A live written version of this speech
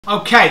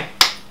Okay,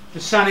 the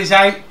sun is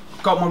out,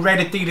 got my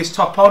red Adidas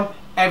top on,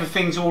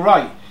 everything's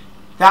alright.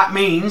 That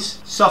means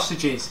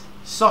sausages.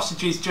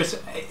 Sausages just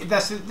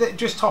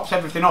tops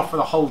everything off for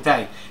the whole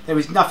day. There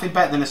is nothing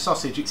better than a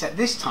sausage, except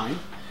this time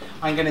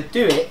I'm going to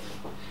do it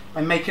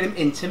by making them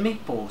into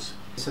meatballs.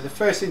 So the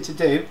first thing to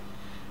do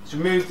is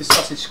remove the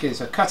sausage skin.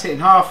 So cut it in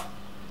half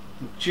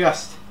and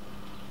just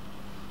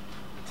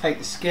take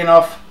the skin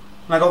off.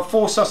 And I've got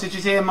 4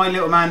 sausages here. My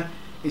little man,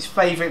 his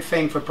favourite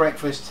thing for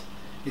breakfast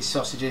is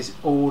sausages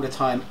all the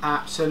time.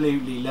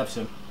 Absolutely loves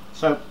them.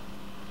 So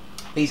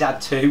these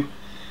add 2.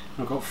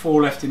 I've got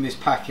 4 left in this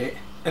packet.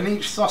 And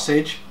each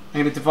sausage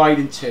I'm going to divide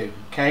in 2.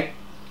 Okay.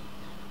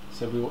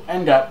 So we will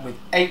end up with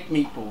 8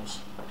 meatballs.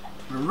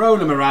 I'm going to roll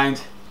them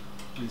around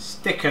and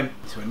stick them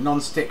to a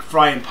non-stick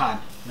frying pan.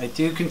 They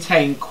do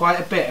contain quite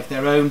a bit of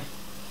their own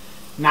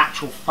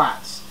natural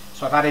fats.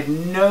 So I've added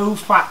no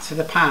fat to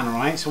the pan,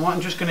 alright? So what I'm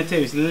just going to do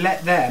is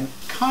let them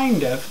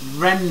kind of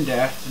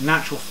render the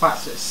natural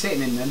fats that are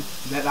sitting in them,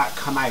 let that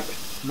come out.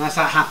 And as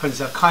that happens,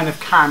 they'll kind of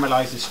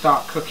caramelise and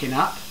start cooking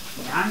up.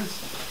 And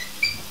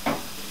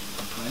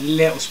put a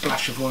little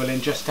splash of oil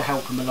in just to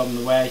help them along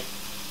the way.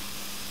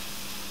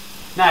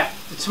 Now,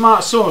 the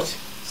tomato sauce,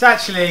 it's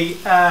actually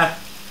a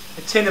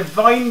tin of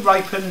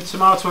vine-ripened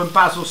tomato and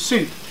basil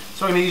soup.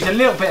 So I'm going to use a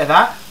little bit of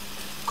that.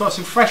 Got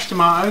some fresh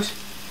tomatoes,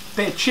 a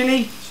bit of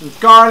chilli, some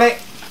garlic, a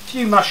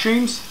few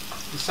mushrooms,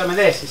 and some of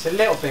this. It's a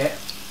little bit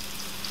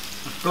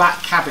of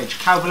black cabbage,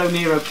 Cavolo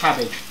Nero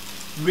cabbage.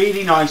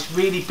 Really nice,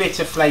 really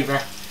bitter flavour.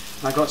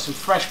 And I've got some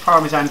fresh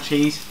Parmesan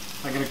cheese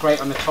I'm going to grate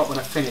on the top when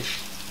I finish.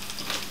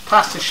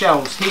 Pasta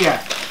shells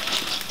here.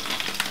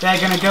 They're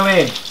going to go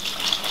in.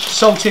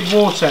 Salted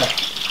water.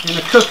 I'm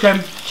going to cook them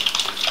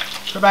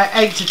for about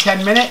 8 to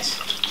 10 minutes.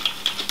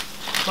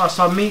 Whilst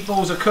our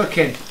meatballs are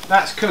cooking.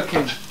 That's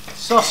cooking.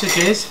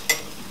 Sausages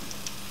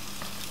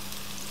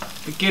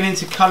beginning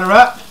to colour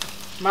up.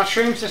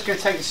 Mushrooms, just going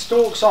to take the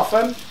stalks off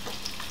them.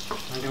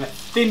 I'm going to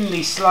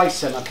thinly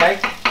slice them, okay?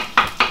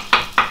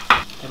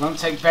 They won't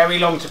take very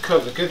long to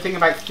cook. The good thing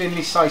about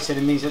thinly slicing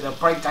it means that they'll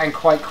break down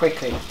quite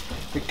quickly.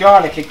 The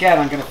garlic, again,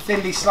 I'm going to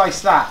thinly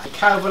slice that. The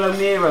Cavolo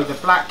Nero, the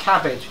black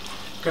cabbage,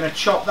 I'm going to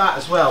chop that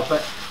as well,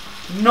 but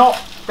not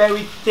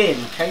very thin,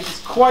 okay?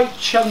 It's quite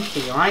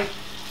chunky, alright?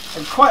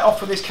 And quite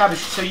often this cabbage,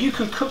 so you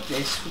can cook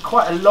this for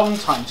quite a long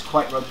time. It's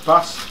quite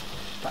robust,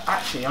 but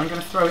actually I'm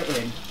going to throw it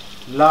in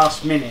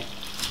last minute,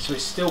 so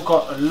it's still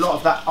got a lot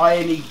of that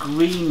irony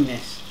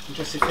greenness. And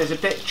just if there's a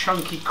bit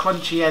chunky,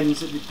 crunchy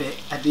ends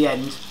at the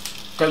end,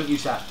 don't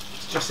use that.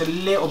 It's just a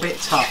little bit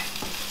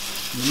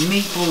tough. And the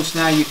meatballs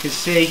now, you can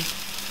see,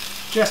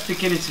 just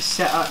beginning to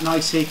set up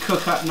nicely,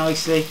 cook up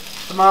nicely.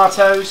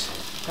 Tomatoes,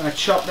 going to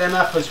chop them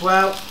up as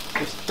well.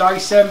 Just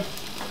dice them.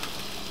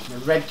 The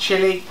red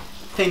chilli,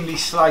 thinly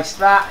slice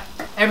that.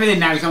 Everything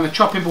now is on the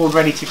chopping board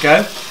ready to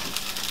go.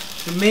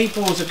 The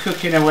meatballs are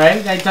cooking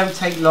away. They don't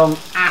take long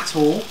at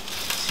all.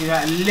 See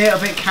that? A little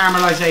bit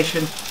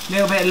caramelisation, a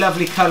little bit of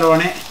lovely colour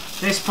on it.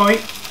 At this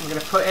point, I'm going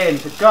to put in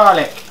the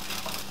garlic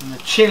and the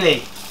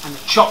chilli and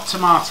the chopped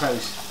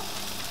tomatoes.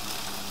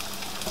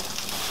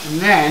 And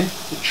then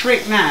the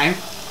trick now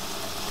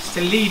is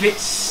to leave it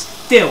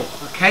still,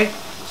 okay?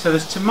 So the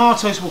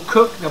tomatoes will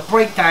cook, they'll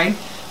break down,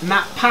 and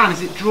that pan,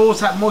 as it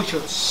draws that moisture,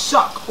 it'll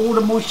suck all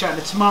the moisture out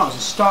of the tomatoes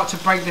and start to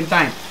break them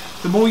down.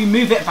 The more you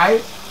move it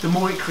about, the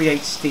more it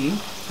creates steam.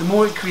 The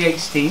more it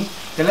creates steam,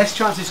 the less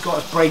chance it's got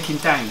of breaking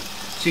down.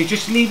 So you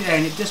just leave it there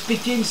and it just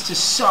begins to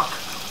suck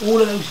all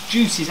of those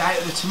juices out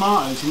of the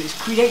tomatoes, and it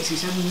creates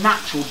this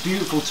natural,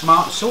 beautiful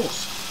tomato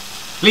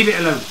sauce. Leave it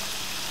alone.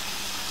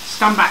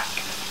 Stand back.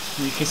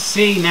 And you can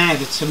see now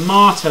the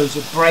tomatoes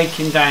are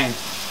breaking down.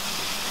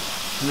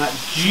 And that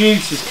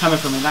juice is coming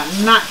from it, that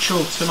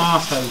natural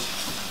tomatoes.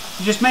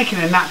 You're just making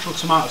a natural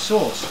tomato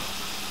sauce.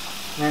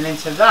 And then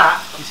into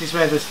that, this is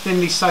where the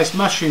thinly sliced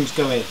mushrooms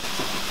go in.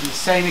 And the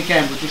same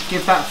again, we'll just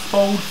give that a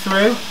fold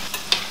through.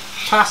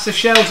 Pasta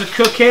shells are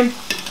cooking,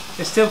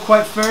 they're still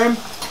quite firm.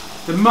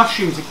 The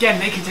mushrooms, again,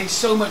 they can take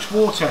so much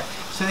water,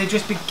 so they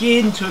just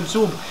begin to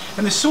absorb.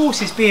 And the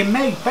sauce is being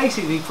made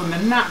basically from the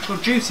natural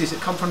juices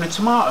that come from the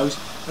tomatoes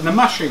and the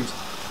mushrooms.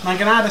 And I'm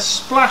going to add a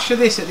splash of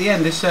this at the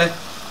end, this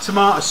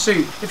tomato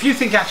soup. If you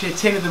think actually a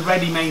tin of the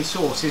ready-made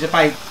sauce is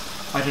about,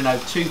 I don't know,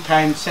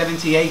 £2,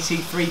 70, 80,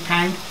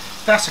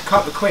 £3, that's a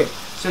couple of quid.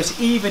 So it's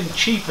even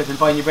cheaper than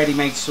buying your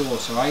ready-made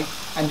sauce, alright?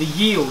 And the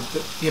yield,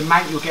 the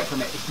amount you'll get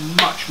from it is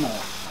much more.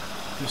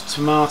 Those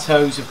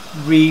tomatoes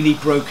have really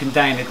broken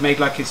down. They've made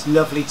like this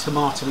lovely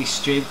tomatoey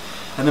stew.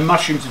 And the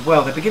mushrooms as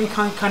well. They're beginning to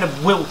kind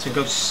of wilt and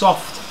go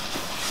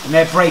soft. And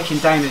they're breaking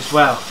down as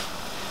well.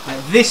 And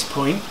at this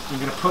point, I'm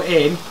going to put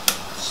in a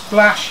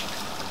splash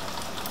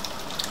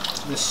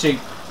of the soup.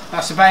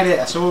 That's about it.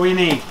 That's all we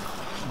need.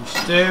 We'll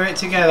stir it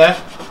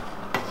together.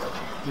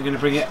 We're going to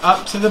bring it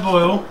up to the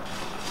boil.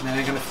 And then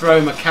I'm going to throw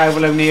in my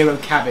Cavolo Nero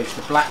cabbage,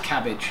 the black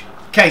cabbage.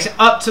 Okay, so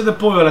up to the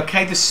boil,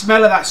 okay? The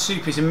smell of that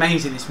soup is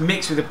amazing. It's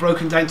mixed with the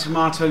broken down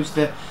tomatoes,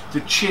 the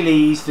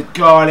chilies, the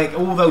garlic,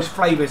 all those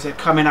flavours are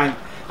coming out.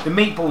 The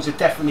meatballs are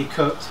definitely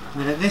cooked.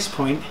 And then at this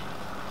point,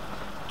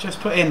 just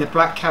put in the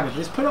black cabbage.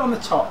 Let's put it on the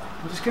top.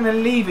 I'm just going to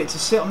leave it to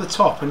sit on the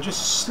top and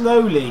just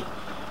slowly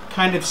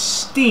kind of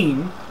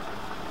steam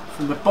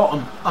from the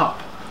bottom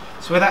up.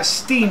 So where that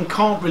steam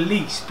can't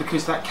release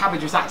because that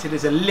cabbage has acted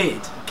as a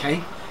lid,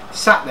 okay?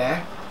 Sat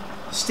there,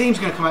 the steam's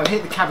going to come out,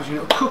 hit the cabbage and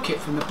it'll cook it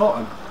from the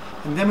bottom.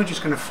 And then we're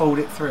just going to fold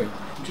it through.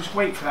 And just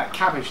wait for that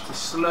cabbage to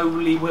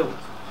slowly wilt.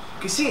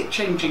 You can see it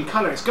changing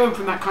colour. It's going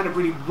from that kind of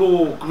really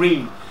raw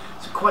green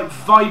to quite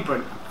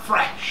vibrant and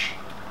fresh.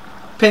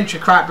 Pinch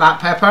of cracked black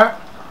pepper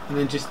and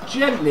then just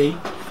gently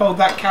fold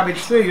that cabbage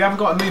through. You haven't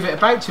got to move it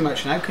about too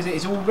much now because it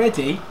is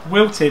already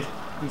wilted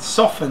and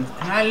softened.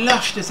 And how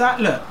lush does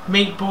that look?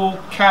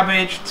 Meatball,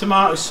 cabbage,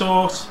 tomato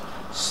sauce,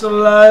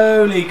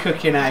 slowly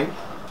cooking out.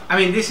 I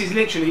mean, this is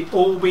literally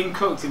all been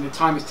cooked in the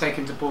time it's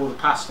taken to boil the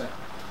pasta.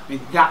 I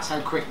mean, that's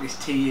how quick this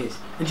tea is.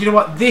 And do you know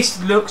what?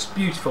 This looks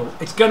beautiful.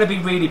 It's going to be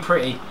really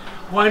pretty.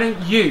 Why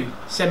don't you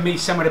send me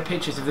some of the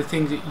pictures of the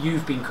things that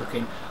you've been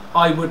cooking?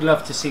 I would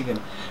love to see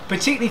them.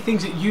 Particularly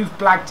things that you've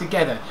blagged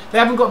together. They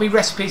haven't got to be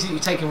recipes that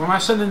you've taken from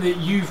us, something that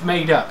you've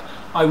made up.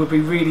 I would be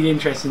really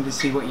interested to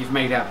see what you've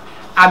made up.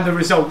 And the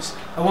results.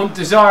 I want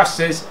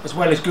disasters as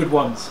well as good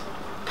ones.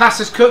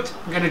 Pasta's cooked.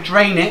 I'm going to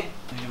drain it.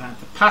 I'm going to add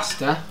the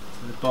pasta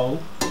to the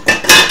bowl.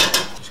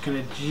 Just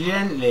going to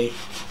gently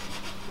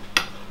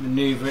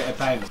manoeuvre it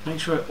about. Make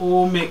sure it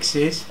all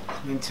mixes.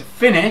 And then to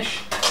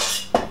finish,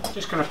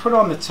 just going to put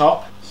on the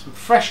top some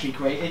freshly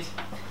grated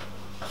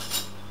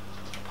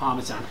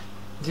Parmesan.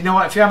 Do you know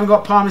what? If you haven't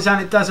got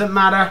Parmesan, it doesn't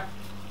matter.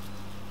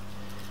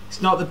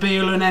 It's not the be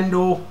all and end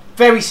all.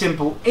 Very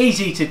simple,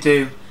 easy to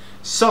do.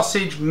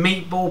 Sausage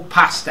meatball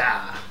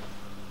pasta.